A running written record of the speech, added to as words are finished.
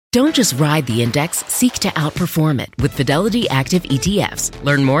Don't just ride the index, seek to outperform it with Fidelity Active ETFs.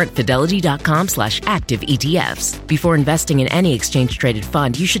 Learn more at fidelity.com/active ETFs. Before investing in any exchange-traded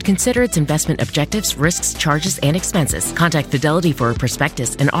fund, you should consider its investment objectives, risks, charges, and expenses. Contact Fidelity for a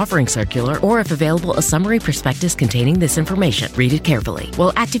prospectus, an offering circular, or if available, a summary prospectus containing this information. Read it carefully.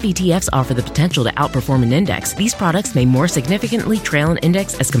 While active ETFs offer the potential to outperform an index, these products may more significantly trail an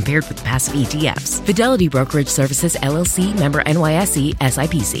index as compared with passive ETFs. Fidelity Brokerage Services, LLC, member NYSE,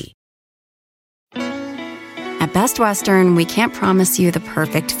 SIPC. At Best Western, we can't promise you the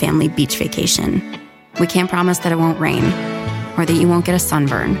perfect family beach vacation. We can't promise that it won't rain, or that you won't get a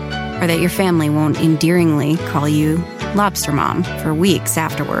sunburn, or that your family won't endearingly call you Lobster Mom for weeks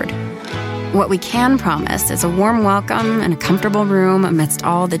afterward. What we can promise is a warm welcome and a comfortable room amidst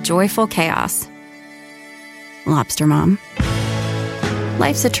all the joyful chaos. Lobster Mom.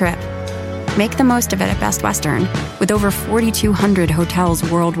 Life's a trip. Make the most of it at Best Western, with over 4,200 hotels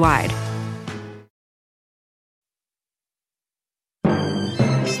worldwide.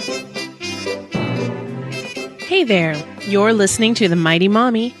 Hey there, you're listening to The Mighty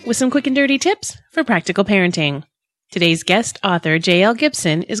Mommy with some quick and dirty tips for practical parenting. Today's guest author, J.L.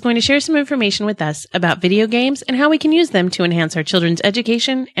 Gibson, is going to share some information with us about video games and how we can use them to enhance our children's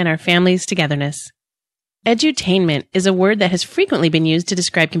education and our family's togetherness. Edutainment is a word that has frequently been used to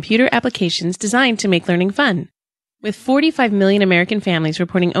describe computer applications designed to make learning fun. With 45 million American families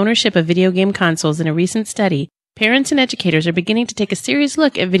reporting ownership of video game consoles in a recent study, parents and educators are beginning to take a serious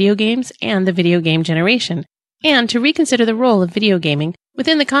look at video games and the video game generation, and to reconsider the role of video gaming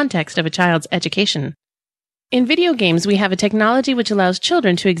within the context of a child's education. In video games, we have a technology which allows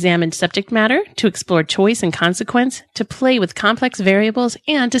children to examine subject matter, to explore choice and consequence, to play with complex variables,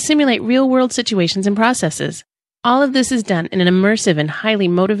 and to simulate real-world situations and processes. All of this is done in an immersive and highly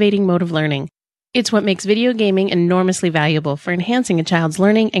motivating mode of learning. It's what makes video gaming enormously valuable for enhancing a child's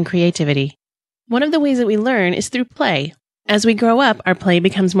learning and creativity. One of the ways that we learn is through play. As we grow up, our play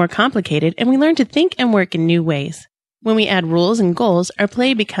becomes more complicated and we learn to think and work in new ways. When we add rules and goals, our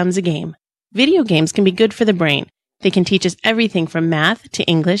play becomes a game. Video games can be good for the brain. They can teach us everything from math to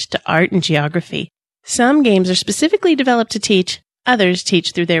English to art and geography. Some games are specifically developed to teach, others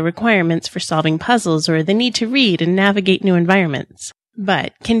teach through their requirements for solving puzzles or the need to read and navigate new environments.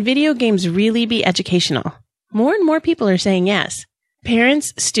 But can video games really be educational? More and more people are saying yes.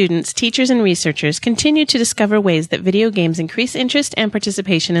 Parents, students, teachers, and researchers continue to discover ways that video games increase interest and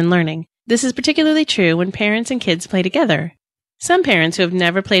participation in learning. This is particularly true when parents and kids play together. Some parents who have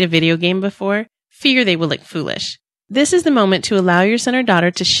never played a video game before fear they will look foolish. This is the moment to allow your son or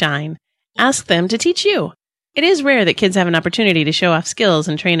daughter to shine. Ask them to teach you. It is rare that kids have an opportunity to show off skills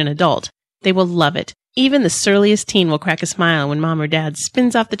and train an adult. They will love it. Even the surliest teen will crack a smile when mom or dad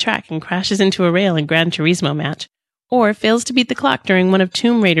spins off the track and crashes into a rail in Gran Turismo match, or fails to beat the clock during one of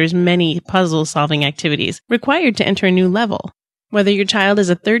Tomb Raider's many puzzle-solving activities required to enter a new level. Whether your child is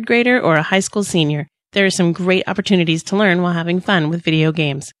a third grader or a high school senior, there are some great opportunities to learn while having fun with video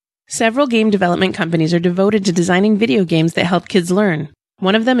games. Several game development companies are devoted to designing video games that help kids learn.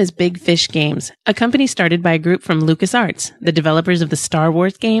 One of them is Big Fish Games, a company started by a group from LucasArts, the developers of the Star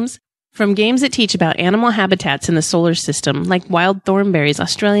Wars games. From games that teach about animal habitats in the solar system, like Wild Thornberry's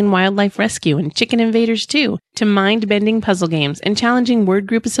Australian Wildlife Rescue and Chicken Invaders 2, to mind-bending puzzle games and challenging word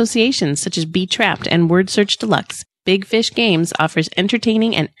group associations such as Be Trapped and Word Search Deluxe, Big Fish Games offers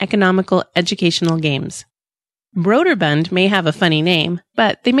entertaining and economical educational games. Broderbund may have a funny name,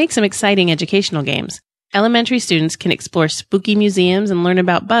 but they make some exciting educational games. Elementary students can explore spooky museums and learn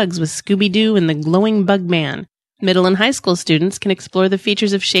about bugs with Scooby-Doo and the Glowing Bug Man. Middle and high school students can explore the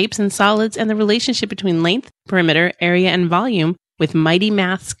features of shapes and solids and the relationship between length, perimeter, area, and volume with Mighty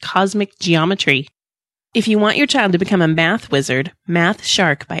Math's Cosmic Geometry. If you want your child to become a math wizard, Math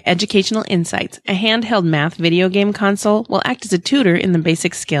Shark by Educational Insights, a handheld math video game console, will act as a tutor in the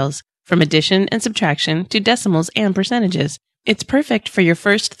basic skills, from addition and subtraction to decimals and percentages. It's perfect for your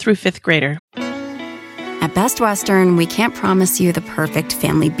 1st through 5th grader. At Best Western, we can't promise you the perfect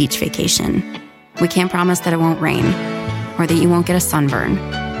family beach vacation. We can't promise that it won't rain, or that you won't get a sunburn,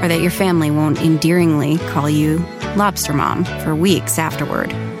 or that your family won't endearingly call you Lobster Mom for weeks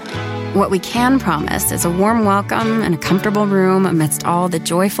afterward. What we can promise is a warm welcome and a comfortable room amidst all the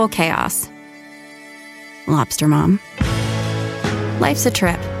joyful chaos. Lobster Mom. Life's a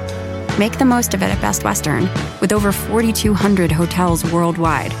trip. Make the most of it at Best Western, with over 4,200 hotels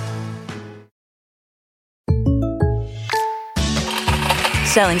worldwide.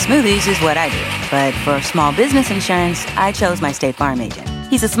 Selling smoothies is what I do. But for small business insurance, I chose my State Farm agent.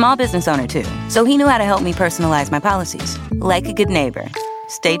 He's a small business owner too, so he knew how to help me personalize my policies. Like a good neighbor,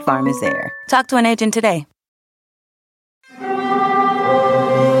 State Farm is there. Talk to an agent today.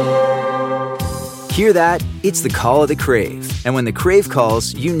 Hear that? It's the call of the Crave. And when the Crave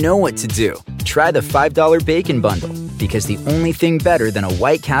calls, you know what to do. Try the $5 Bacon Bundle, because the only thing better than a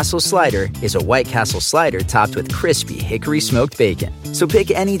White Castle slider is a White Castle slider topped with crispy hickory smoked bacon. So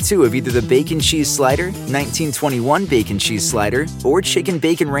pick any two of either the Bacon Cheese Slider, 1921 Bacon Cheese Slider, or Chicken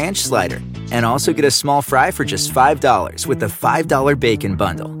Bacon Ranch Slider. And also get a small fry for just $5 with the $5 Bacon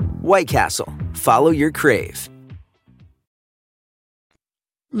Bundle. White Castle. Follow your Crave.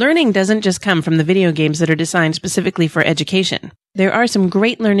 Learning doesn't just come from the video games that are designed specifically for education. There are some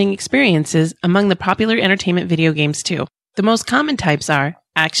great learning experiences among the popular entertainment video games too. The most common types are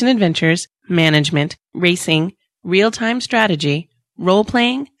action-adventures, management, racing, real-time strategy,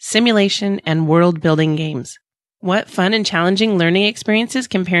 role-playing, simulation, and world-building games. What fun and challenging learning experiences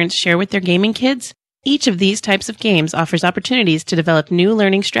can parents share with their gaming kids? Each of these types of games offers opportunities to develop new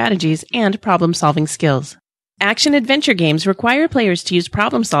learning strategies and problem-solving skills. Action-adventure games require players to use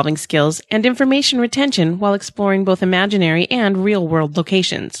problem-solving skills and information retention while exploring both imaginary and real-world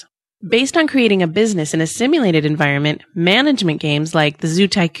locations. Based on creating a business in a simulated environment, management games like the Zoo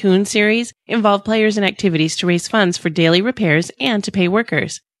Tycoon series involve players in activities to raise funds for daily repairs and to pay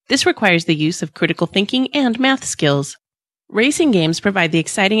workers. This requires the use of critical thinking and math skills. Racing games provide the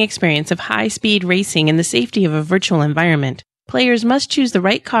exciting experience of high-speed racing in the safety of a virtual environment. Players must choose the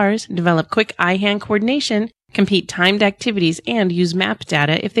right cars, develop quick eye-hand coordination, compete timed activities, and use map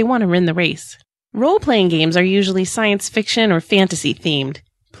data if they want to win the race. Role-playing games are usually science fiction or fantasy themed.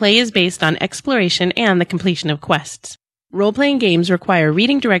 Play is based on exploration and the completion of quests. Role-playing games require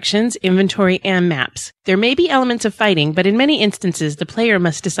reading directions, inventory, and maps. There may be elements of fighting, but in many instances, the player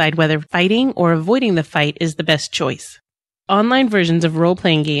must decide whether fighting or avoiding the fight is the best choice. Online versions of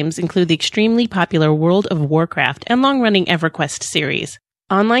role-playing games include the extremely popular World of Warcraft and long-running EverQuest series.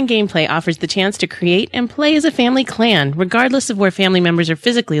 Online gameplay offers the chance to create and play as a family clan, regardless of where family members are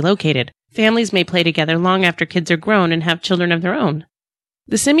physically located. Families may play together long after kids are grown and have children of their own.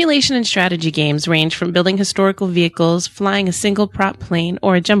 The simulation and strategy games range from building historical vehicles, flying a single-prop plane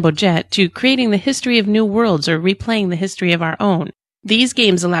or a jumbo jet, to creating the history of new worlds or replaying the history of our own. These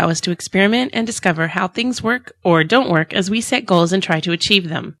games allow us to experiment and discover how things work or don't work as we set goals and try to achieve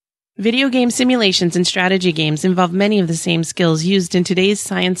them. Video game simulations and strategy games involve many of the same skills used in today's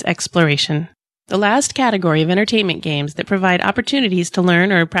science exploration. The last category of entertainment games that provide opportunities to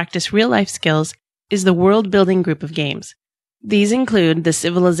learn or practice real-life skills is the world-building group of games. These include the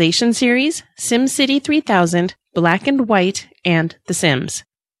Civilization series, SimCity 3000, Black and White, and The Sims.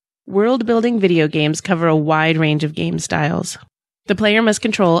 World-building video games cover a wide range of game styles. The player must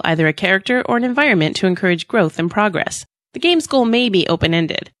control either a character or an environment to encourage growth and progress. The game's goal may be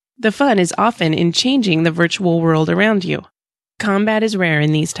open-ended. The fun is often in changing the virtual world around you. Combat is rare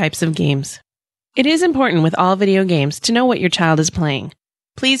in these types of games. It is important with all video games to know what your child is playing.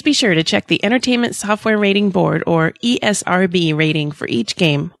 Please be sure to check the Entertainment Software Rating Board, or ESRB, rating for each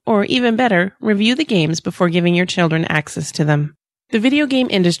game, or even better, review the games before giving your children access to them. The video game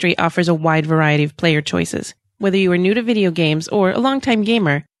industry offers a wide variety of player choices. Whether you are new to video games or a longtime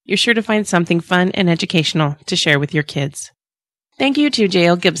gamer, you're sure to find something fun and educational to share with your kids. Thank you to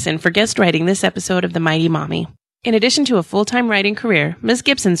J.L. Gibson for guest writing this episode of The Mighty Mommy. In addition to a full-time writing career, Ms.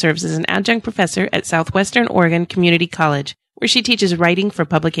 Gibson serves as an adjunct professor at Southwestern Oregon Community College, where she teaches writing for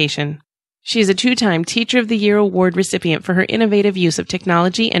publication. She is a 2-time Teacher of the Year Award recipient for her innovative use of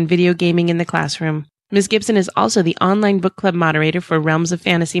technology and video gaming in the classroom. Ms. Gibson is also the online book club moderator for Realms of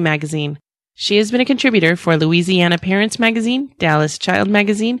Fantasy magazine. She has been a contributor for Louisiana Parents Magazine, Dallas Child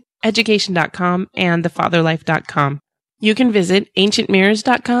Magazine, Education.com, and TheFatherLife.com. You can visit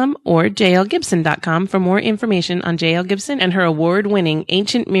AncientMirrors.com or JLGibson.com for more information on J.L. Gibson and her award-winning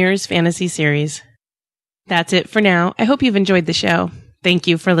Ancient Mirrors fantasy series. That's it for now. I hope you've enjoyed the show. Thank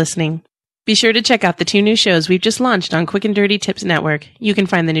you for listening. Be sure to check out the 2 new shows we've just launched on Quick and Dirty Tips Network. You can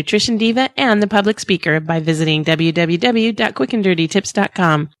find the Nutrition Diva and the Public Speaker by visiting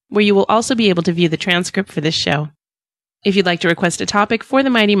www.quickanddirtytips.com, where you will also be able to view the transcript for this show. If you'd like to request a topic for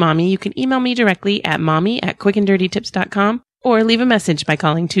The Mighty Mommy, you can email me directly at mommy@quickanddirtytips.com or leave a message by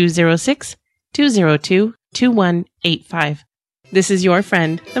calling 206-202-2185. This is your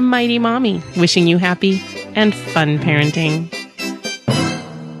friend, The Mighty Mommy, wishing you happy and fun parenting.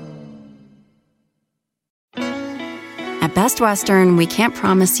 At Best Western, we can't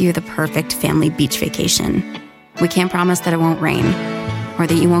promise you the perfect family beach vacation. We can't promise that it won't rain, or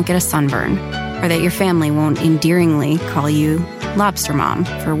that you won't get a sunburn, or that your family won't endearingly call you Lobster Mom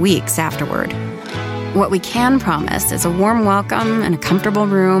for weeks afterward. What we can promise is a warm welcome and a comfortable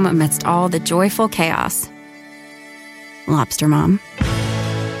room amidst all the joyful chaos. Lobster Mom.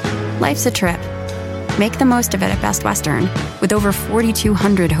 Life's a trip. Make the most of it at Best Western, with over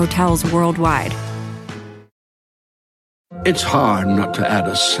 4,200 hotels worldwide. It's hard not to add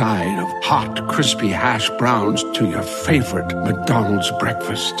a side of hot, crispy hash browns to your favorite McDonald's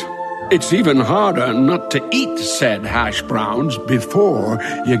breakfast. It's even harder not to eat said hash browns before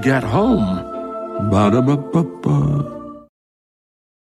you get home. Ba-da-ba-ba-ba.